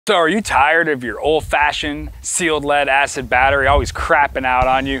So are you tired of your old-fashioned sealed lead acid battery always crapping out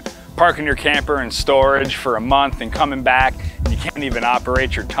on you, parking your camper in storage for a month and coming back and you can't even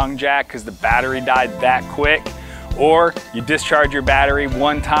operate your tongue jack because the battery died that quick? Or you discharge your battery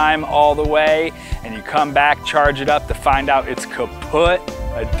one time all the way and you come back, charge it up to find out it's kaput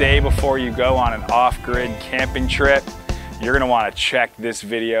a day before you go on an off-grid camping trip? You're gonna wanna check this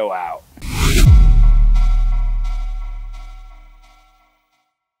video out.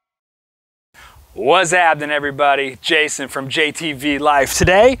 What's happening, everybody? Jason from JTV Life.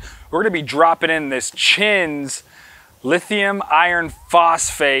 Today, we're gonna be dropping in this Chins lithium iron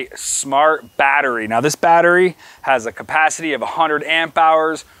phosphate smart battery. Now, this battery has a capacity of 100 amp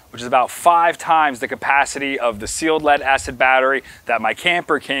hours, which is about 5 times the capacity of the sealed lead acid battery that my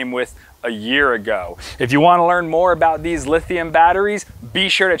camper came with a year ago. If you want to learn more about these lithium batteries, be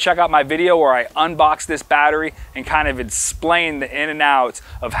sure to check out my video where I unbox this battery and kind of explain the in and outs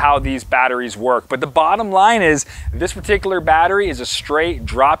of how these batteries work. But the bottom line is this particular battery is a straight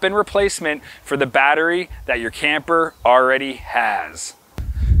drop-in replacement for the battery that your camper already has.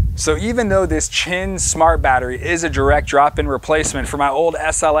 So even though this Chins smart battery is a direct drop-in replacement for my old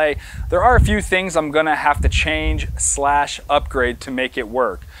SLA, there are a few things I'm gonna have to change / upgrade to make it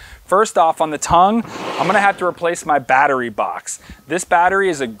work. First off, on the tongue, I'm gonna have to replace my battery box. This battery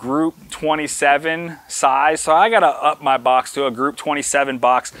is a group 27 size, so I gotta up my box to a group 27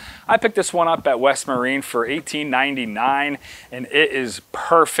 box. I picked this one up at West Marine for $18.99, and it is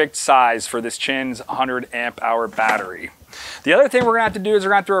perfect size for this Chins 100 amp hour battery. The other thing we're gonna have to do is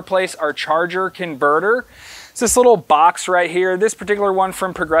we're gonna have to replace our charger converter. It's this little box right here. This particular one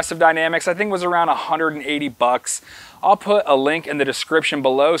from Progressive Dynamics, I think was around 180 bucks. I'll put a link in the description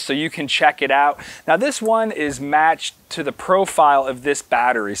below so you can check it out. Now, this one is matched to the profile of this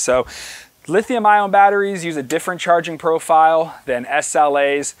battery. So lithium-ion batteries use a different charging profile than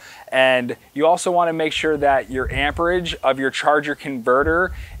SLAs, and you also want to make sure that your amperage of your charger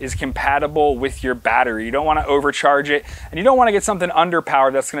converter is compatible with your battery. You don't want to overcharge it, and you don't want to get something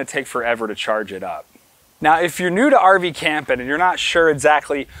underpowered that's going to take forever to charge it up. Now, if you're new to RV camping and you're not sure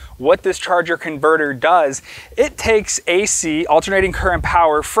exactly what this charger converter does, it takes AC, alternating current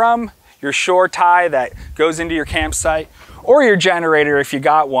power, from your shore tie that goes into your campsite or your generator if you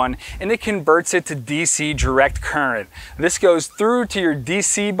got one, and it converts it to DC direct current. This goes through to your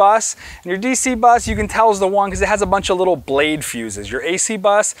DC bus, and your DC bus, you can tell, is the one because it has a bunch of little blade fuses. Your AC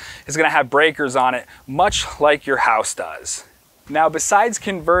bus is gonna have breakers on it, much like your house does. Now, besides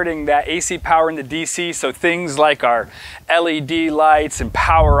converting that AC power into DC so things like our LED lights and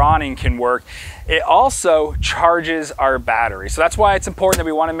power awning can work, it also charges our battery. So that's why it's important that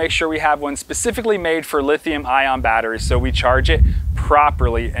we want to make sure we have one specifically made for lithium-ion batteries so we charge it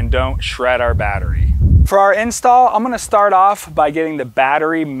properly and don't shred our battery. For our install, I'm going to start off by getting the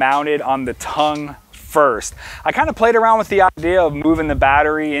battery mounted on the tongue first. I kind of played around with the idea of moving the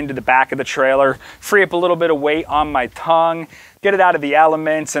battery into the back of the trailer, free up a little bit of weight on my tongue, get it out of the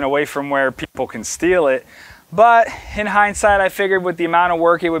elements and away from where people can steal it. But in hindsight, I figured with the amount of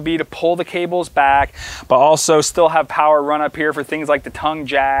work it would be to pull the cables back, but also still have power run up here for things like the tongue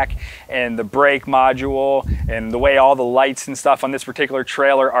jack and the brake module and the way all the lights and stuff on this particular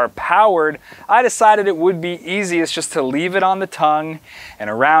trailer are powered, I decided it would be easiest just to leave it on the tongue. And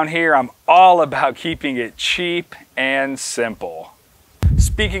around here, I'm all about keeping it cheap and simple.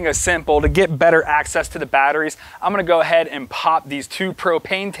 Speaking of simple, to get better access to the batteries, I'm gonna go ahead and pop these 2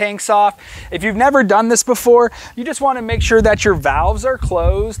 propane tanks off. If you've never done this before, you just wanna make sure that your valves are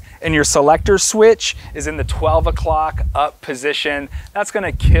closed and your selector switch is in the 12 o'clock up position. That's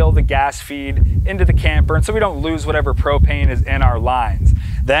gonna kill the gas feed into the camper, and so we don't lose whatever propane is in our lines.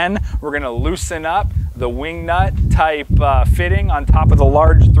 Then we're gonna loosen up the wing nut type fitting on top of the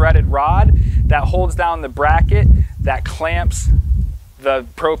large threaded rod that holds down the bracket that clamps the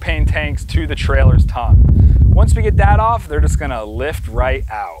propane tanks to the trailer's tongue. Once we get that off, they're just gonna lift right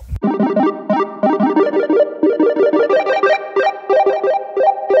out.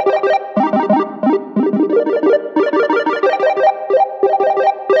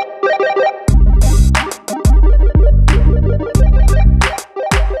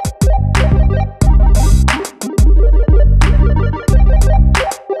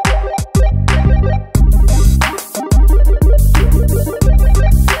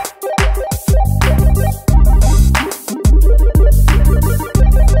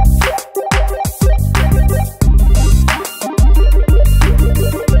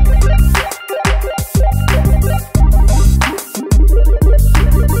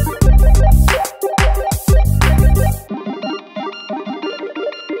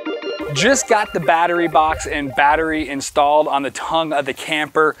 Just got the battery box and battery installed on the tongue of the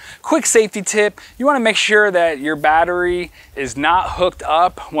camper. Quick safety tip, you wanna make sure that your battery is not hooked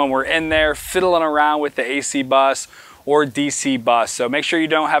up when we're in there fiddling around with the AC bus or DC bus. So make sure you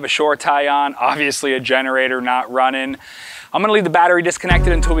don't have a short tie on, obviously a generator not running. I'm gonna leave the battery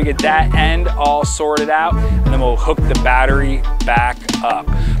disconnected until we get that end all sorted out, and then we'll hook the battery back up.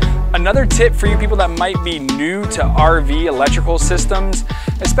 Another tip for you people that might be new to RV electrical systems,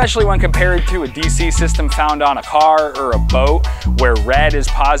 especially when compared to a DC system found on a car or a boat where red is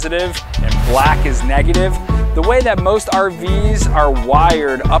positive and black is negative, the way that most RVs are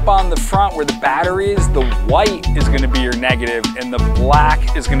wired, up on the front where the battery is, the white is gonna be your negative and the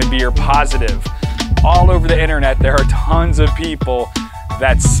black is gonna be your positive. All over the internet, there are tons of people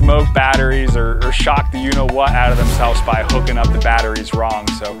that smoke batteries or shock the you-know-what out of themselves by hooking up the batteries wrong.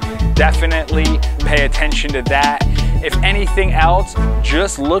 So definitely pay attention to that. If anything else,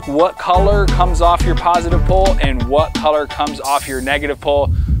 just look what color comes off your positive pole and what color comes off your negative pole.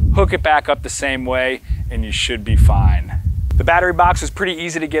 Hook it back up the same way and you should be fine. The battery box is pretty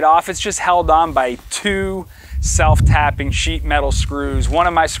easy to get off. It's just held on by two self-tapping sheet metal screws. One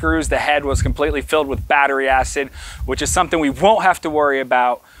of my screws, the head, was completely filled with battery acid, which is something we won't have to worry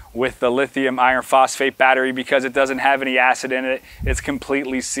about with the lithium iron phosphate battery because it doesn't have any acid in it. It's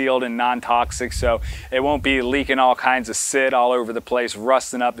completely sealed and non-toxic, so it won't be leaking all kinds of SID all over the place,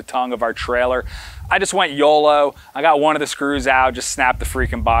 rusting up the tongue of our trailer. I just went YOLO. I got one of the screws out, just snapped the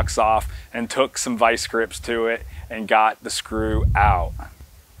freaking box off and took some vice grips to it and got the screw out.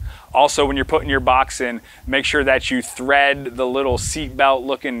 Also, when you're putting your box in, make sure that you thread the little seatbelt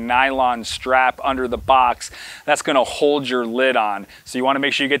looking nylon strap under the box. That's gonna hold your lid on. So you wanna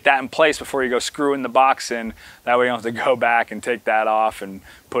make sure you get that in place before you go screwing the box in. That way you don't have to go back and take that off and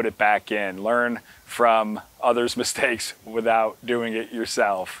put it back in. Learn from others' mistakes without doing it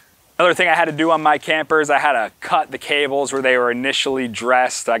yourself. Another thing I had to do on my camper is I had to cut the cables where they were initially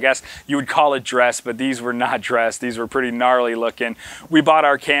dressed. I guess you would call it dressed, but these were not dressed. These were pretty gnarly looking. We bought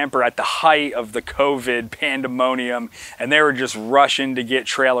our camper at the height of the COVID pandemonium, and they were just rushing to get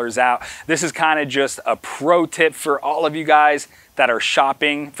trailers out. This is kind of just a pro tip for all of you guys that are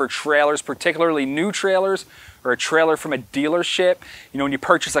shopping for trailers, particularly new trailers, or a trailer from a dealership. You know, when you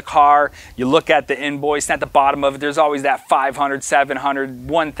purchase a car, you look at the invoice, and at the bottom of it, there's always that $500, $700,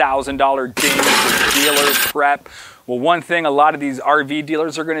 $1,000 ding for dealer prep. Well, one thing a lot of these RV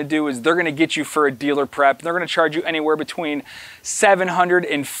dealers are gonna do is they're gonna get you for a dealer prep. They're gonna charge you anywhere between $700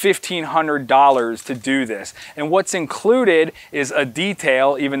 and $1,500 to do this. And what's included is a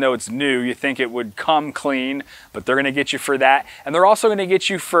detail, even though it's new, you think it would come clean, but they're gonna get you for that. And they're also gonna get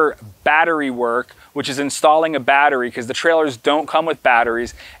you for battery work, which is installing a battery, because the trailers don't come with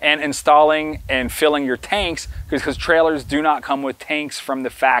batteries, and installing and filling your tanks, because trailers do not come with tanks from the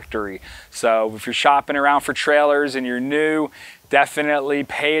factory. So if you're shopping around for trailers and you're new, definitely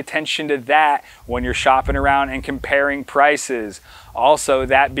pay attention to that when you're shopping around and comparing prices. Also,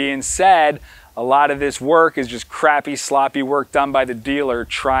 that being said, a lot of this work is just crappy, sloppy work done by the dealer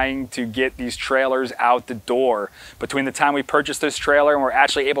trying to get these trailers out the door. Between the time we purchased this trailer and we're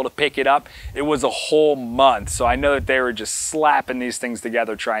actually able to pick it up, it was a whole month. So I know that they were just slapping these things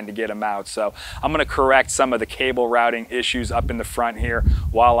together trying to get them out. So I'm gonna correct some of the cable routing issues up in the front here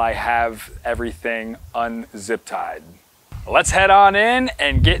while I have everything unzip tied. Let's head on in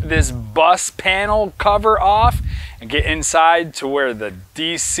and get this bus panel cover off and get inside to where the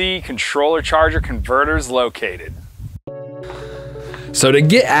DC controller charger converter is located. So to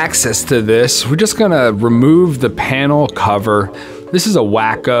get access to this, we're just gonna remove the panel cover. This is a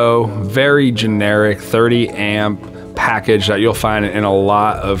WFCO, very generic 30 amp package that you'll find in a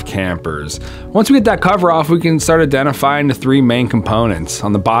lot of campers. Once we get that cover off, we can start identifying the three main components.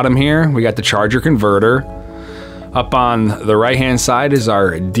 On the bottom here, we got the charger converter. Up on the right-hand side is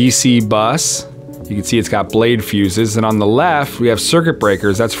our DC bus. You can see it's got blade fuses. And on the left, we have circuit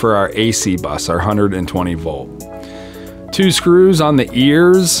breakers. That's for our AC bus, our 120 volt. Two screws on the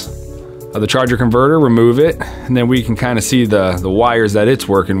ears of the charger converter, remove it. And then we can kind of see the wires that it's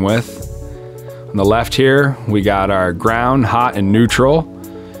working with. On the left here, we got our ground, hot, and neutral.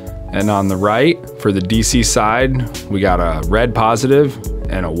 And on the right, for the DC side, we got a red positive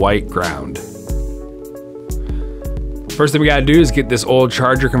and a white ground. First thing we gotta do is get this old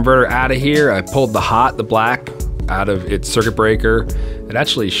charger converter out of here. I pulled the hot, the black, out of its circuit breaker. It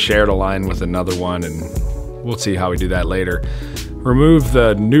actually shared a line with another one, and we'll see how we do that later. Remove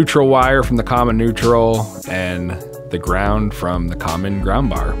the neutral wire from the common neutral and the ground from the common ground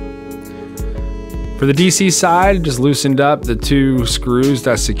bar. For the DC side, just loosened up the two screws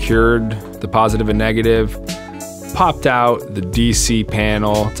that secured the positive and negative. popped out the DC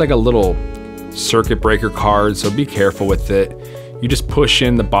panel. It's like a little circuit breaker card, so be careful with it. You just push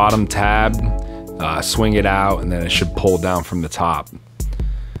in the bottom tab, swing it out, and then it should pull down from the top.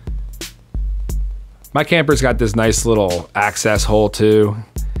 My camper's got this nice little access hole too.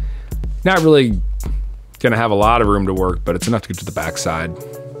 Not really gonna have a lot of room to work, but it's enough to get to the back side.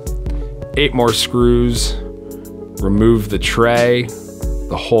 8 more screws, remove the tray,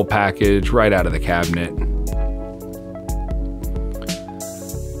 the whole package right out of the cabinet.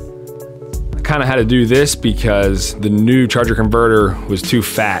 I kind of had to do this because the new charger converter was too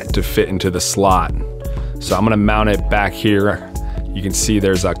fat to fit into the slot. So I'm gonna mount it back here. You can see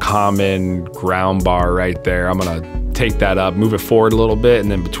there's a common ground bar right there. I'm gonna take that up, move it forward a little bit,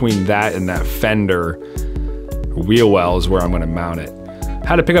 and then between that and that fender wheel well is where I'm gonna mount it.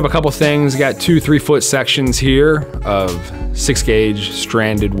 Had to pick up a couple things. Got 2 3-foot sections here of 6-gauge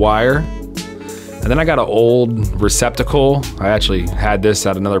stranded wire. And then I got an old receptacle. I actually had this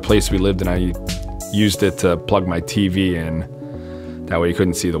at another place we lived and I used it to plug my TV in. That way you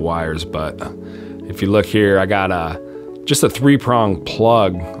couldn't see the wires, but if you look here, I got just a 3-prong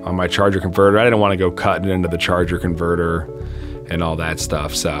plug on my charger converter. I didn't want to go cutting into the charger converter and all that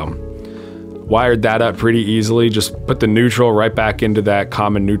stuff, so wired that up pretty easily. Just put the neutral right back into that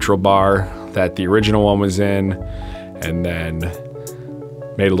common neutral bar that the original one was in, and then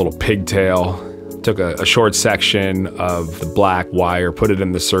made a little pigtail. Took a short section of the black wire, put it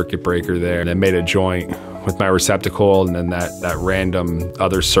in the circuit breaker there, and then made a joint with my receptacle and then that random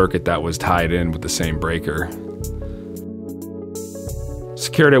other circuit that was tied in with the same breaker.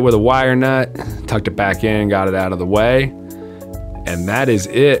 Secured it with a wire nut, tucked it back in, got it out of the way, and that is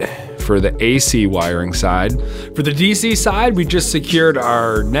it for the AC wiring side. For the DC side, we just secured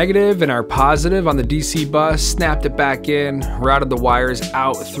our negative and our positive on the DC bus, snapped it back in, routed the wires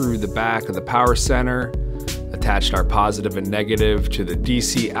out through the back of the power center, attached our positive and negative to the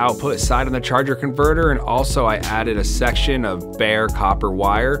DC output side on the charger converter, and also I added a section of bare copper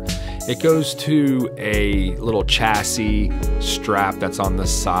wire. It goes to a little chassis strap that's on the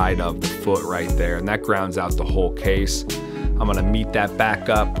side of the foot right there, and that grounds out the whole case. I'm gonna meet that back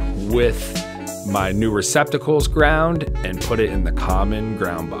up with my new receptacles ground and put it in the common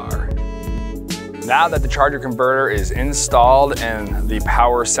ground bar. Now that the charger converter is installed in the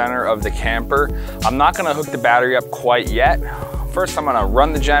power center of the camper, I'm not gonna hook the battery up quite yet. First, I'm gonna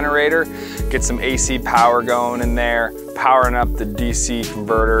run the generator, get some AC power going in there, powering up the DC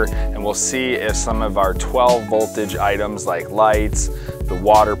converter, and we'll see if some of our 12 voltage items like lights, the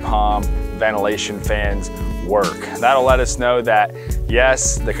water pump, ventilation fans work. That'll let us know that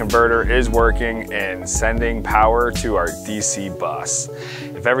yes, the converter is working and sending power to our DC bus.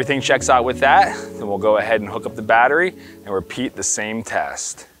 If everything checks out with that, then we'll go ahead and hook up the battery and repeat the same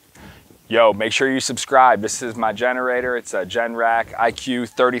test. Yo, make sure you subscribe. This is my generator. It's a Generac IQ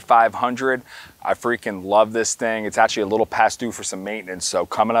 3500. I freaking love this thing. It's actually a little past due for some maintenance. So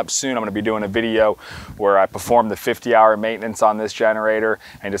coming up soon, I'm gonna be doing a video where I perform the 50-hour maintenance on this generator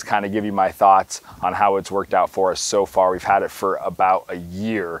and just kind of give you my thoughts on how it's worked out for us so far. We've had it for about a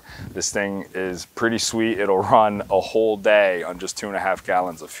year. This thing is pretty sweet. It'll run a whole day on just 2.5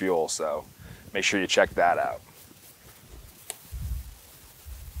 gallons of fuel. So make sure you check that out.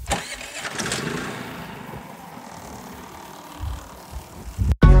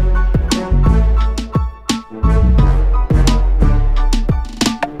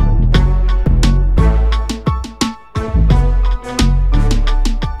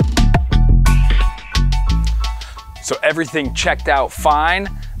 So everything checked out fine.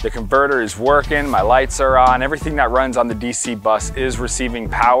 The converter is working, my lights are on, everything that runs on the DC bus is receiving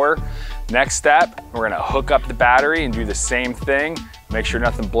power. Next step, we're gonna hook up the battery and do the same thing. Make sure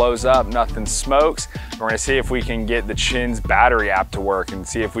nothing blows up, nothing smokes. We're gonna see if we can get the Chins battery app to work and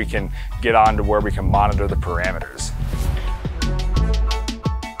see if we can get on to where we can monitor the parameters.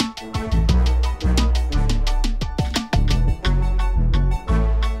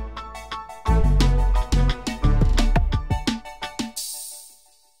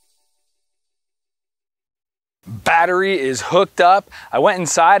 Battery is hooked up. I went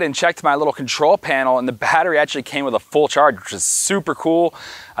inside and checked my little control panel and the battery actually came with a full charge, which is super cool.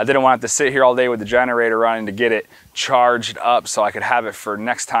 I didn't want to have to sit here all day with the generator running to get it charged up so I could have it for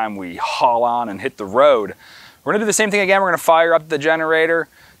next time we haul on and hit the road. We're gonna do the same thing again. We're gonna fire up the generator,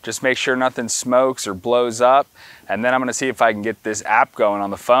 just make sure nothing smokes or blows up. And then I'm gonna see if I can get this app going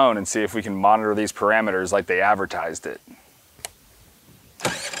on the phone and see if we can monitor these parameters like they advertised it.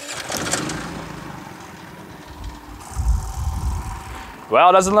 Well,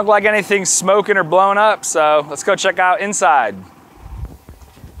 it doesn't look like anything's smoking or blown up, so let's go check out inside.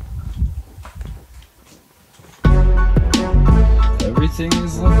 everything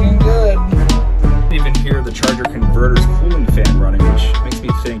is looking good. You can even hear the charger converter's cooling fan running, which makes me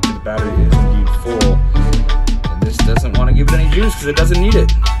think that the battery is indeed full. And this doesn't want to give it any juice because it doesn't need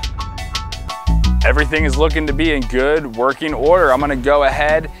it. Everything is looking to be in good working order. I'm gonna go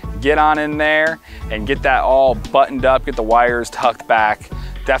ahead, get on in there and get that all buttoned up, get the wires tucked back.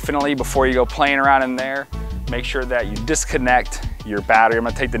 Definitely before you go playing around in there, make sure that you disconnect your battery. I'm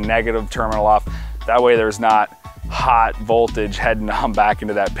gonna take the negative terminal off. That way there's not hot voltage heading on back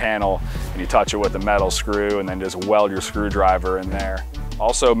into that panel and you touch it with a metal screw and then just weld your screwdriver in there.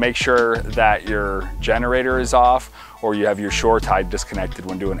 Also make sure that your generator is off or you have your shore tie disconnected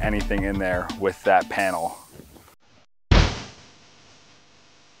when doing anything in there with that panel.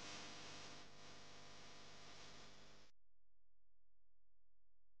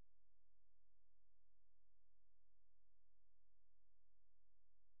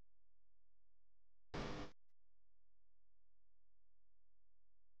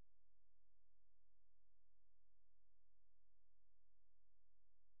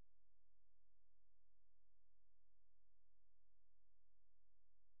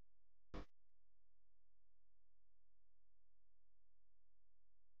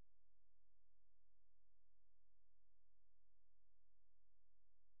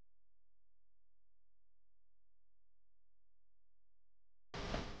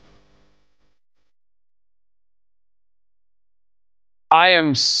 I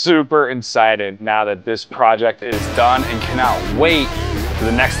am super excited now that this project is done and cannot wait for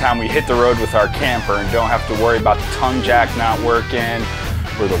the next time we hit the road with our camper and don't have to worry about the tongue jack not working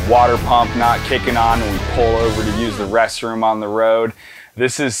or the water pump not kicking on when we pull over to use the restroom on the road.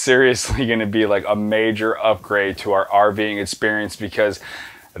 This is seriously going to be like a major upgrade to our RVing experience because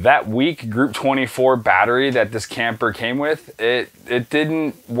that weak Group 24 battery that this camper came with, it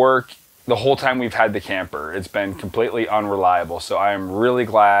didn't work the whole time we've had the camper. It's been completely unreliable. So I am really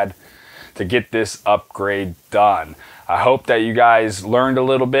glad to get this upgrade done. I hope that you guys learned a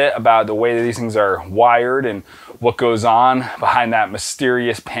little bit about the way that these things are wired and what goes on behind that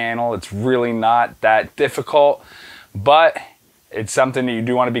mysterious panel. It's really not that difficult, but it's something that you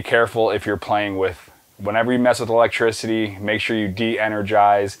do want to be careful if you're playing with. Whenever you mess with electricity, make sure you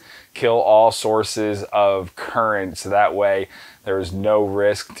de-energize, kill all sources of current so that way there is no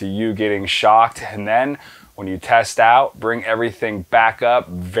risk to you getting shocked. And then when you test out, bring everything back up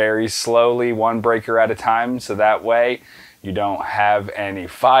very slowly, one breaker at a time, so that way you don't have any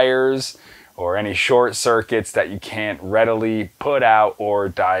fires or any short circuits that you can't readily put out or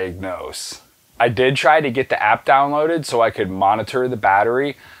diagnose. I did try to get the app downloaded so I could monitor the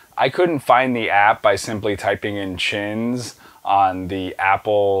battery. I couldn't find the app by simply typing in chins on the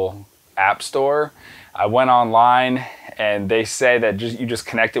Apple App Store. I went online and they say that you just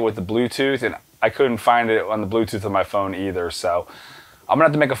connect it with the Bluetooth, and I couldn't find it on the Bluetooth of my phone either. So I'm gonna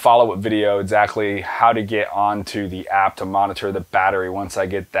have to make a follow-up video exactly how to get onto the app to monitor the battery once I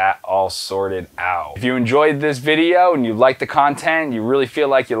get that all sorted out. If you enjoyed this video and you like the content, you really feel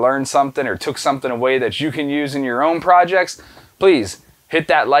like you learned something or took something away that you can use in your own projects, please hit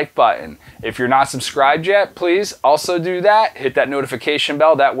that like button. If you're not subscribed yet, please also do that. Hit that notification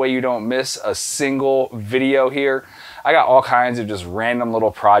bell. That way you don't miss a single video here. I got all kinds of just random little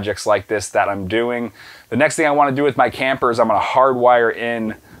projects like this that I'm doing. The next thing I want to do with my camper is I'm going to hardwire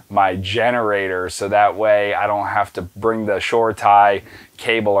in my generator so that way I don't have to bring the shore tie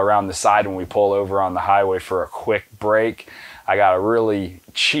cable around the side when we pull over on the highway for a quick break. I got a really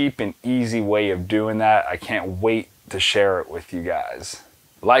cheap and easy way of doing that. I can't wait to share it with you guys.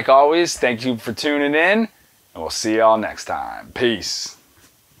 Like always, thank you for tuning in, and we'll see y'all next time. Peace.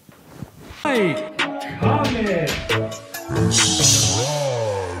 Like, comment.